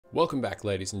Welcome back,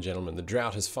 ladies and gentlemen. The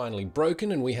drought has finally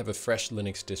broken and we have a fresh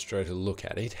Linux distro to look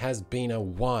at. It has been a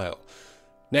while.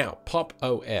 Now, Pop!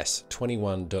 OS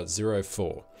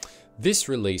 21.04. This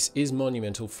release is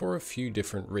monumental for a few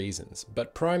different reasons,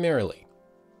 but primarily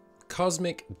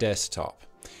Cosmic Desktop.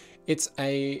 It's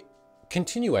a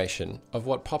continuation of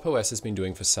what Pop! OS has been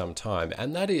doing for some time,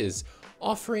 and that is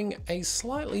offering a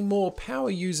slightly more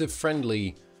power user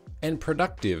friendly and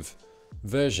productive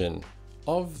version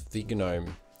of the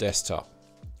GNOME desktop.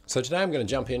 So today I'm going to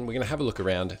jump in, we're going to have a look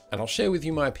around, and I'll share with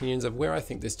you my opinions of where I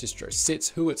think this distro sits,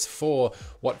 who it's for,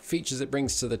 what features it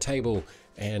brings to the table,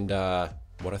 and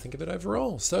what I think of it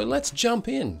overall. So let's jump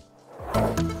in.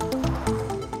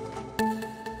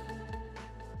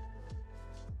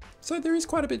 So there is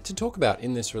quite a bit to talk about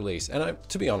in this release, and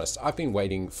to be honest, I've been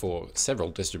waiting for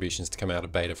several distributions to come out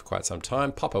of beta for quite some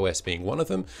time, Pop! OS being one of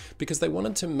them, because they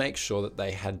wanted to make sure that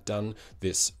they had done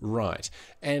this right.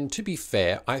 And to be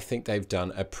fair, I think they've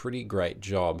done a pretty great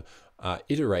job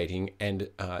iterating and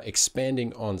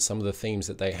expanding on some of the themes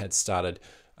that they had started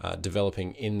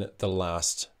developing in the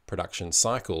last production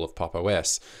cycle of Pop!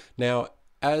 OS. Now,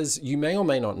 as you may or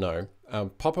may not know,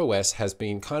 Pop! OS has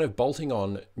been kind of bolting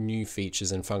on new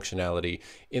features and functionality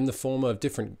in the form of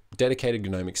different dedicated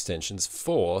GNOME extensions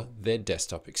for their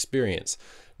desktop experience.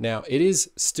 Now, it is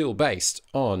still based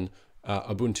on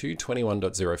Ubuntu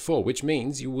 21.04, which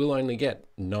means you will only get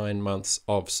 9 months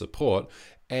of support,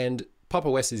 and Pop!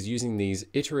 OS is using these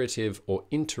iterative or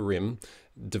interim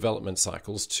development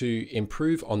cycles to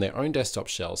improve on their own desktop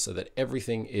shell so that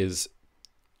everything is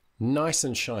nice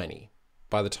and shiny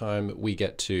by the time we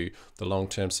get to the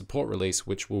long-term support release,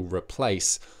 which will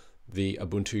replace the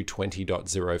Ubuntu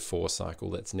 20.04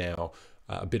 cycle that's now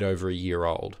a bit over a year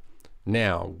old.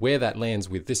 Now, where that lands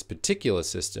with this particular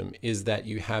system is that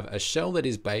you have a shell that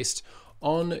is based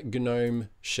on GNOME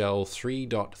shell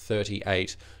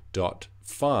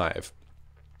 3.38.5.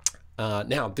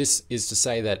 Now, this is to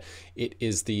say that it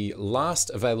is the last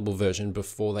available version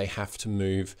before they have to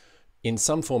move in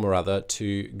some form or other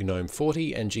to GNOME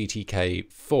 40 and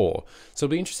GTK 4. So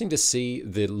it'll be interesting to see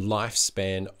the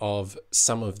lifespan of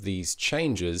some of these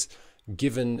changes,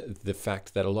 given the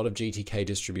fact that a lot of GTK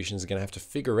distributions are going to have to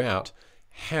figure out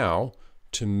how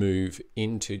to move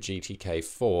into GTK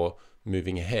 4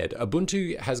 moving ahead.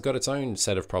 Ubuntu has got its own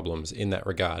set of problems in that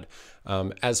regard.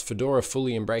 As Fedora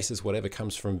fully embraces whatever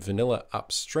comes from vanilla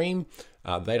upstream,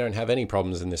 they don't have any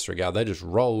problems in this regard. They just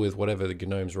roll with whatever the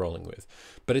GNOME's rolling with.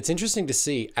 But it's interesting to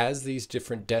see as these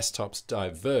different desktops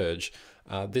diverge,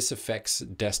 this affects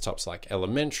desktops like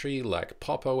Elementary, like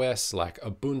Pop! OS, like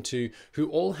Ubuntu, who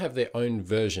all have their own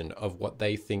version of what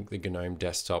they think the GNOME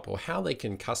desktop, or how they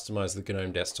can customize the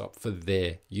GNOME desktop for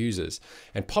their users.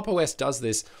 And Pop! OS does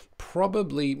this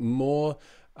probably more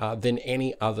than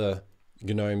any other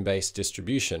GNOME-based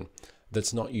distribution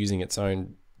that's not using its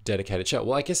own dedicated shell.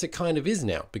 Well, I guess it kind of is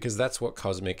now, because that's what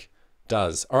Cosmic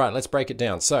does. All right, let's break it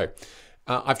down. So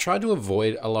I've tried to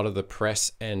avoid a lot of the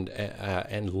press and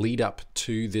lead up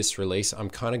to this release.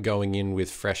 I'm kind of going in with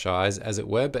fresh eyes, as it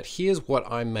were, but here's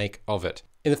what I make of it.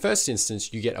 In the first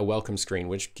instance, you get a welcome screen,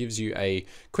 which gives you a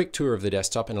quick tour of the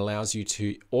desktop and allows you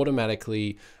to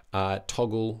automatically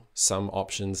toggle some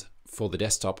options for the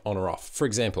desktop on or off. For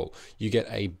example, you get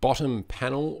a bottom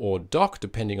panel or dock,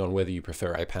 depending on whether you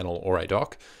prefer a panel or a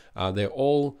dock. They're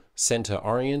all center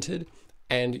oriented,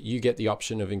 and you get the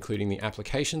option of including the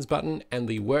applications button and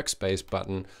the workspace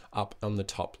button up on the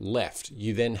top left.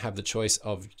 You then have the choice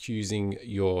of choosing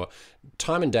your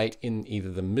time and date in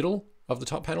either the middle of the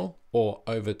top panel or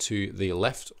over to the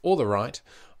left or the right.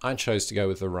 I chose to go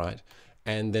with the right,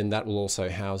 and then that will also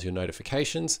house your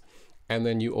notifications. And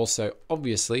then you also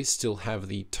obviously still have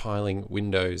the tiling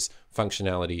windows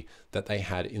functionality that they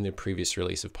had in the previous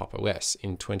release of Pop! OS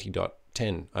in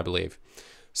 20.10, I believe.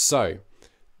 So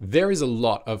there is a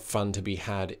lot of fun to be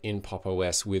had in Pop!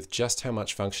 OS with just how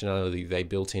much functionality they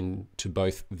built into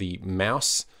both the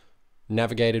mouse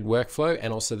navigated workflow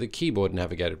and also the keyboard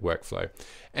navigated workflow.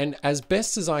 And as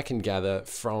best as I can gather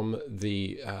from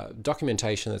the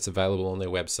documentation that's available on their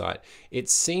website, it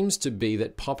seems to be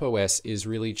that Pop! OS is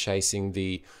really chasing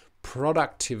the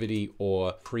productivity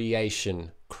or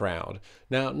creation crowd.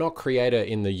 Now, not creator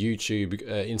in the YouTube,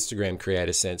 Instagram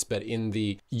creator sense, but in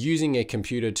the using a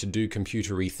computer to do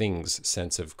computery things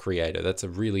sense of creator. That's a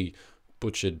really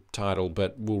butchered title,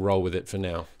 but we'll roll with it for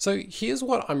now. So here's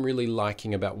what I'm really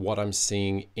liking about what I'm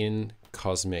seeing in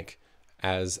Cosmic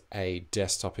as a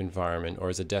desktop environment, or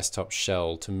as a desktop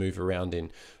shell to move around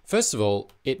in. First of all,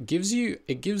 it gives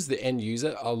the end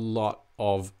user a lot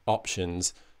of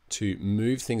options to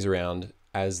move things around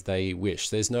as they wish.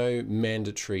 There's no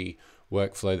mandatory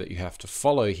workflow that you have to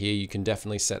follow here, you can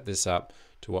definitely set this up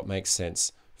to what makes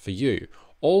sense for you.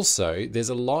 Also, there's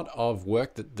a lot of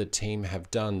work that the team have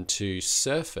done to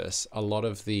surface a lot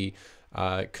of the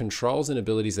controls and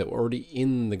abilities that were already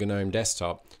in the GNOME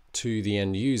desktop to the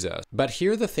end user. But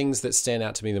here are the things that stand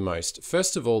out to me the most.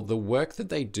 First of all, the work that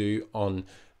they do on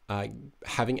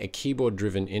having a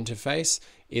keyboard-driven interface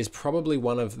is probably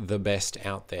one of the best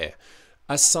out there.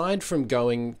 Aside from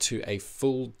going to a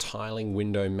full tiling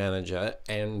window manager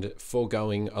and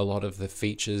foregoing a lot of the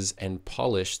features and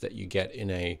polish that you get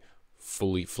in a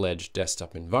fully fledged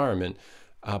desktop environment,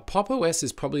 Pop! OS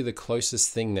is probably the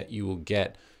closest thing that you will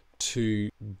get to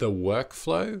the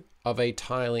workflow of a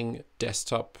tiling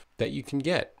desktop that you can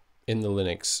get in the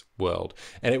Linux world.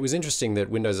 And it was interesting that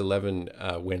Windows 11,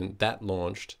 when that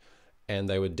launched and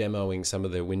they were demoing some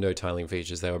of their window tiling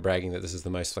features, they were bragging that this is the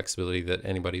most flexibility that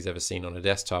anybody's ever seen on a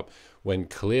desktop, when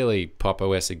clearly Pop!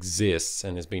 OS exists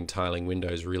and has been tiling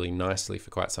windows really nicely for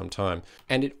quite some time.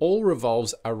 And it all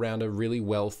revolves around a really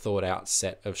well thought out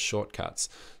set of shortcuts.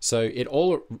 So it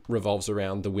all revolves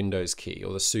around the Windows key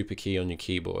or the super key on your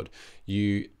keyboard.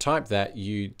 You type that,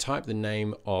 you type the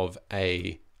name of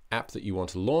a app that you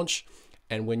want to launch,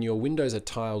 and when your windows are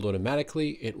tiled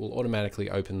automatically, it will automatically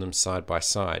open them side by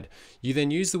side. You then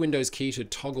use the Windows key to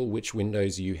toggle which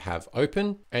windows you have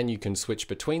open, and you can switch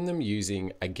between them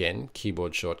using, again,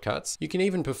 keyboard shortcuts. You can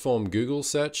even perform Google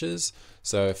searches.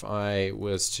 So if I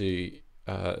was to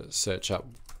search up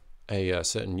a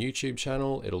certain YouTube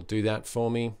channel, it'll do that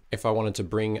for me. If I wanted to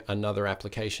bring another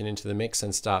application into the mix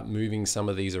and start moving some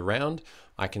of these around,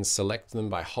 I can select them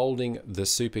by holding the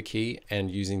super key and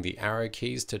using the arrow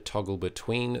keys to toggle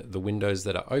between the windows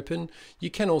that are open. You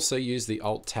can also use the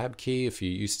Alt-Tab key if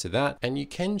you're used to that, and you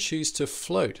can choose to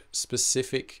float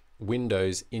specific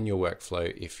windows in your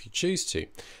workflow if you choose to.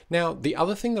 Now, the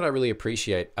other thing that I really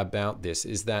appreciate about this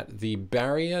is that the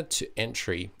barrier to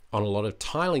entry on a lot of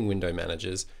tiling window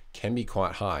managers can be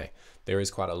quite high. There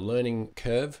is quite a learning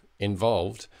curve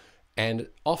involved, and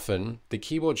often the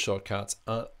keyboard shortcuts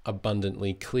aren't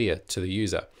abundantly clear to the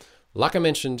user. Like I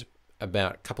mentioned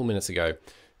about a couple minutes ago,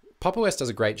 Pop! OS does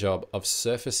a great job of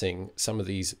surfacing some of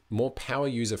these more power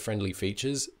user friendly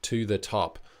features to the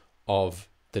top of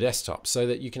the desktop so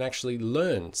that you can actually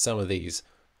learn some of these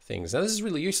things. Now, this is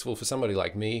really useful for somebody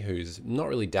like me who's not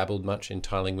really dabbled much in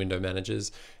tiling window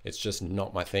managers. It's just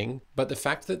not my thing. But the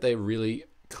fact that they're really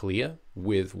clear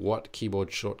with what keyboard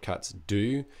shortcuts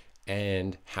do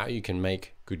and how you can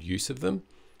make good use of them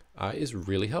is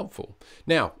really helpful.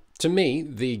 Now, to me,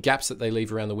 the gaps that they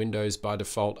leave around the windows by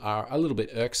default are a little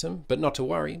bit irksome, but not to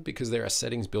worry, because there are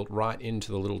settings built right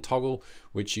into the little toggle,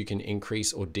 which you can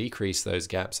increase or decrease those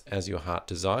gaps as your heart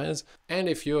desires. And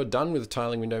if you're done with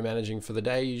tiling window managing for the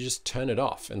day, you just turn it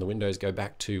off and the windows go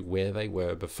back to where they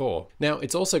were before. Now,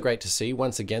 it's also great to see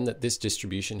once again that this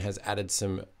distribution has added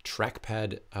some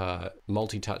trackpad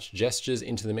multi-touch gestures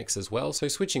into the mix as well. So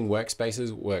switching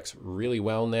workspaces works really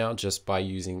well now just by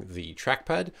using the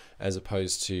trackpad as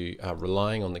opposed to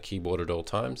relying on the keyboard at all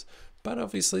times. But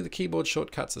obviously the keyboard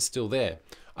shortcuts are still there.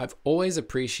 I've always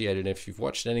appreciated, if you've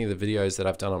watched any of the videos that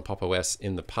I've done on Pop! OS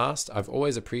in the past, I've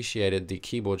always appreciated the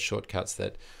keyboard shortcuts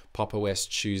that Pop! OS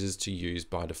chooses to use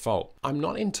by default. I'm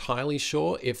not entirely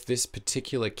sure if this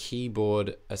particular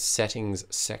keyboard settings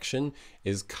section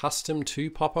is custom to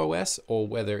Pop! OS or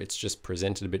whether it's just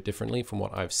presented a bit differently from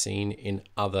what I've seen in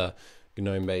other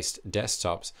GNOME-based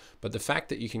desktops. But the fact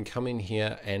that you can come in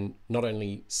here and not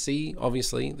only see,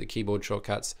 obviously, the keyboard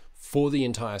shortcuts for the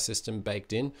entire system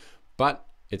baked in, but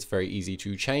it's very easy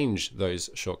to change those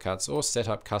shortcuts or set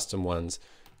up custom ones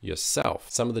yourself.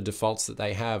 Some of the defaults that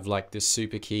they have, like this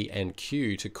super key and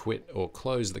Q to quit or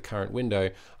close the current window,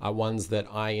 are ones that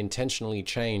I intentionally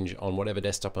change on whatever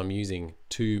desktop I'm using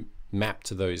to map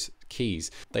to those keys.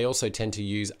 They also tend to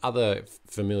use other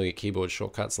familiar keyboard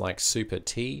shortcuts like Super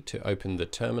T to open the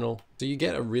terminal. So you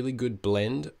get a really good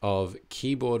blend of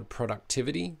keyboard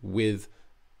productivity with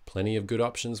plenty of good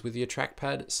options with your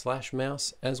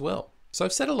trackpad/mouse as well. So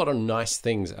I've said a lot of nice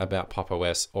things about Pop!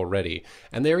 OS already,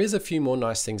 and there is a few more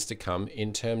nice things to come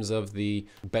in terms of the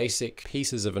basic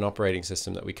pieces of an operating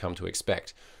system that we come to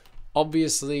expect.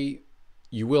 Obviously,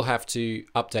 you will have to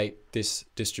update this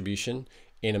distribution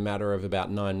in a matter of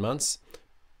about 9 months,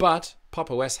 but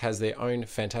Pop! OS has their own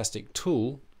fantastic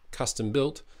tool, custom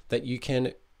built, that you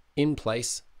can in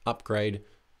place upgrade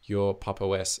your Pop!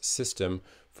 OS system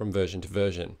from version to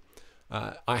version.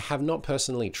 I have not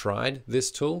personally tried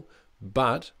this tool,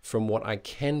 but from what I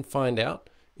can find out,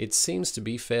 it seems to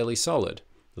be fairly solid.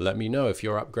 Let me know if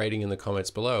you're upgrading in the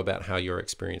comments below about how your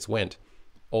experience went.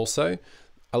 Also,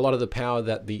 a lot of the power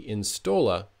that the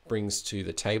installer brings to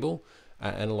the table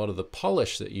and a lot of the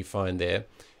polish that you find there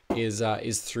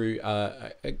is through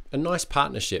a nice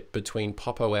partnership between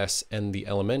Pop! OS and the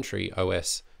Elementary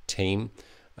OS team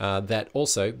that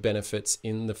also benefits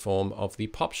in the form of the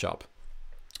Pop Shop,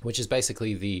 which is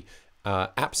basically the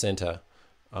App Center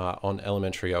on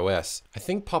Elementary OS. I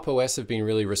think Pop! OS have been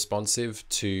really responsive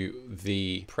to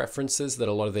the preferences that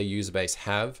a lot of their user base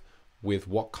have with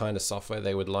what kind of software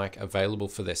they would like available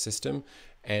for their system.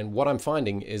 And what I'm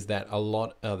finding is that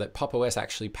that Pop! OS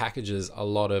actually packages a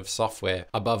lot of software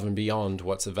above and beyond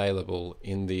what's available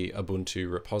in the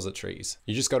Ubuntu repositories.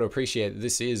 You just got to appreciate that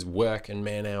this is work and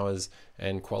man hours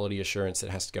and quality assurance that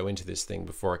has to go into this thing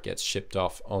before it gets shipped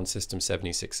off on System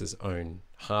 76's own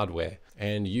hardware.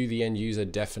 And you, the end user,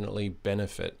 definitely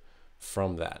benefit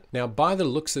from that. Now, by the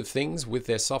looks of things with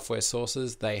their software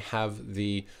sources, they have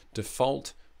the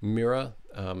default mirror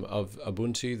of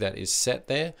Ubuntu that is set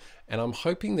there, and I'm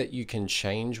hoping that you can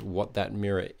change what that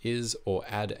mirror is or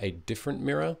add a different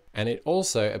mirror. And it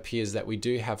also appears that we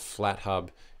do have FlatHub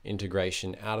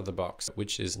integration out of the box,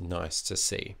 which is nice to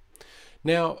see.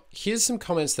 Now, here's some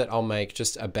comments that I'll make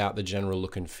just about the general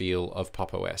look and feel of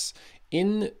Pop! OS.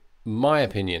 In my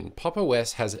opinion, Pop!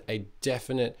 OS has a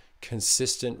definite,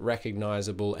 consistent,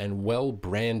 recognizable, and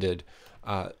well-branded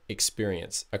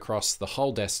experience across the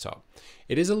whole desktop.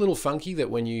 It is a little funky that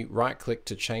when you right-click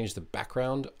to change the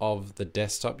background of the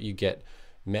desktop, you get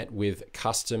met with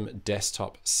custom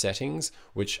desktop settings,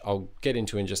 which I'll get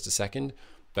into in just a second,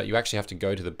 but you actually have to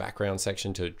go to the background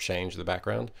section to change the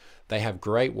background. They have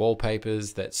great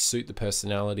wallpapers that suit the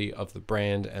personality of the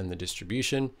brand and the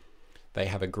distribution. They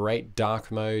have a great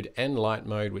dark mode and light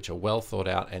mode, which are well thought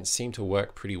out and seem to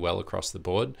work pretty well across the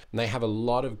board. And they have a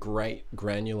lot of great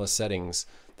granular settings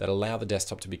that allow the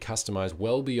desktop to be customized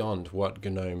well beyond what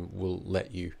GNOME will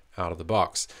let you out of the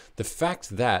box. The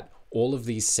fact that all of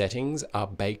these settings are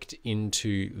baked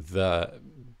into the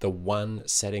one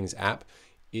settings app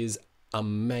is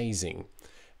amazing.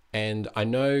 And I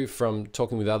know from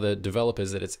talking with other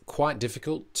developers that it's quite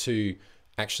difficult to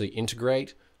actually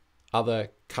integrate other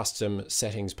custom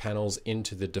settings panels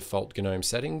into the default GNOME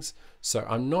settings. So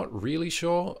I'm not really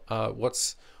sure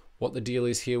what the deal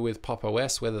is here with Pop!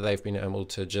 OS, whether they've been able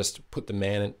to just put the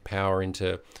manpower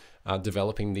into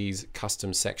developing these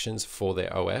custom sections for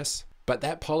their OS. But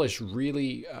that polish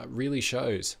really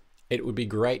shows. It would be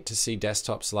great to see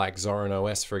desktops like Zorin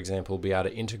OS, for example, be able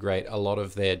to integrate a lot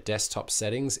of their desktop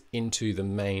settings into the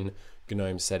main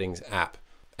GNOME settings app.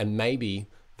 And maybe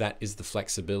that is the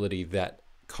flexibility that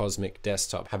Cosmic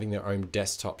Desktop, having their own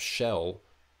desktop shell,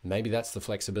 maybe that's the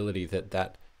flexibility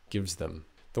that gives them.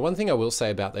 The one thing I will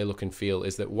say about their look and feel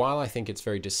is that while I think it's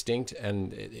very distinct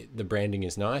and the branding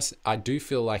is nice, I do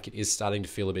feel like it is starting to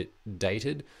feel a bit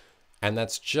dated. And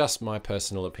that's just my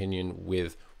personal opinion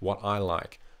with what I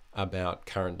like about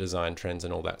current design trends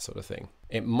and all that sort of thing.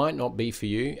 It might not be for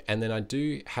you. And then I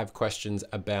do have questions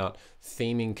about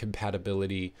theming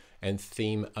compatibility and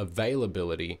theme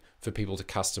availability for people to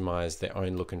customize their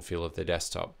own look and feel of their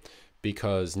desktop.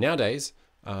 Because nowadays,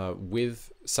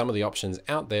 with some of the options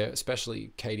out there,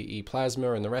 especially KDE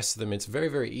Plasma and the rest of them, it's very,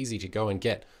 very easy to go and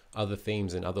get other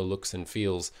themes and other looks and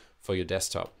feels for your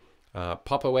desktop.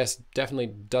 Pop! OS definitely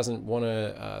doesn't want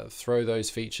to throw those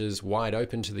features wide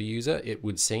open to the user, it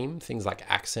would seem, things like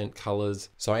accent colors.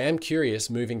 So I am curious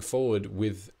moving forward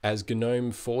as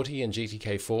GNOME 40 and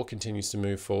GTK4 continues to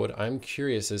move forward, I'm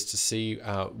curious as to see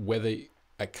whether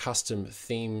a custom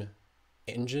theme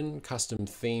engine, custom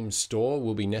theme store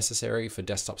will be necessary for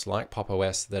desktops like Pop!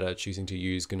 OS that are choosing to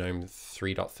use GNOME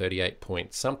 3.38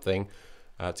 point something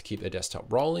to keep their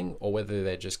desktop rolling, or whether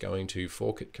they're just going to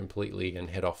fork it completely and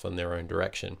head off on their own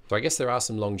direction. So I guess there are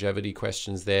some longevity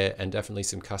questions there and definitely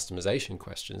some customization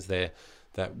questions there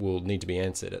that will need to be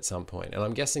answered at some point. And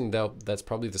I'm guessing that's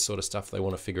probably the sort of stuff they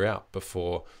want to figure out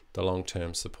before the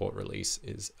long-term support release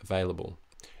is available.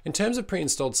 In terms of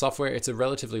pre-installed software, it's a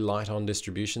relatively light-on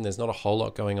distribution. There's not a whole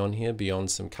lot going on here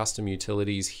beyond some custom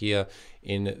utilities here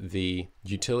in the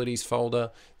utilities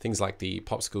folder, things like the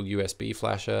Popsicle USB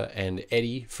flasher and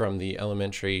Eddie from the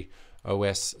Elementary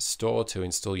OS store to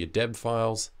install your deb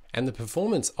files. And the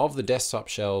performance of the desktop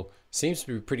shell seems to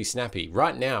be pretty snappy.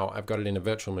 Right now, I've got it in a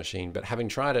virtual machine, but having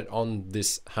tried it on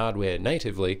this hardware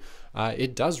natively,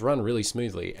 it does run really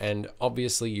smoothly. And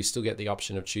obviously, you still get the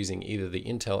option of choosing either the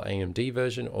Intel AMD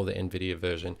version or the NVIDIA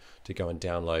version to go and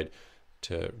download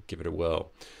to give it a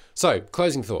whirl. So,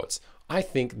 closing thoughts. I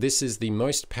think this is the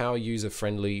most power user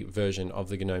friendly version of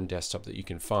the GNOME desktop that you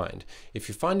can find. If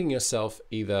you're finding yourself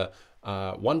either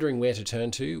wondering where to turn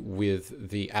to with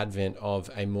the advent of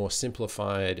a more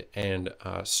simplified and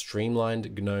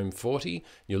streamlined GNOME 40,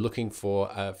 you're looking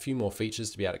for a few more features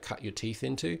to be able to cut your teeth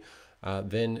into,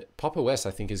 then Pop! OS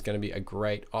I think is going to be a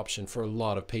great option for a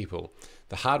lot of people.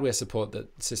 The hardware support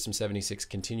that System76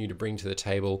 continue to bring to the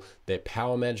table, their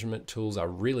power management tools are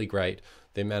really great.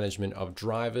 Their management of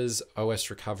drivers, OS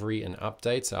recovery, and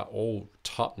updates are all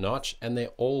top notch, and they're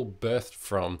all birthed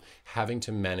from having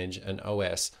to manage an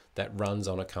OS that runs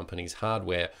on a company's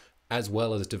hardware, as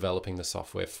well as developing the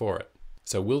software for it.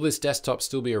 So will this desktop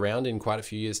still be around in quite a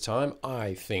few years' time?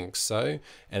 I think so,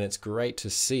 and it's great to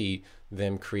see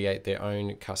them create their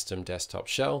own custom desktop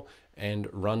shell and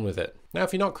run with it. Now,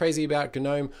 if you're not crazy about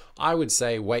GNOME, I would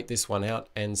say wait this one out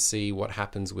and see what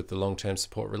happens with the long-term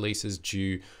support releases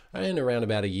due in around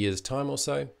about a year's time or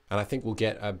so. And I think we'll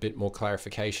get a bit more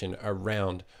clarification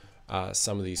around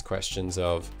some of these questions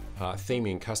of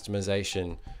theming,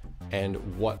 customization, and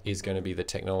what is going to be the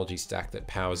technology stack that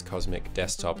powers Cosmic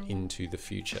Desktop into the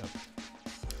future.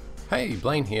 Hey,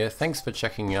 Blaine here. Thanks for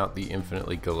checking out the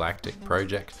Infinitely Galactic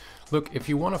project. Look, if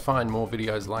you want to find more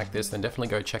videos like this, then definitely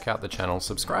go check out the channel,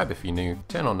 subscribe if you're new,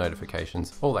 turn on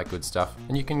notifications, all that good stuff,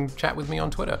 and you can chat with me on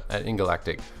Twitter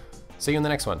 @InGalactic. See you in the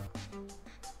next one.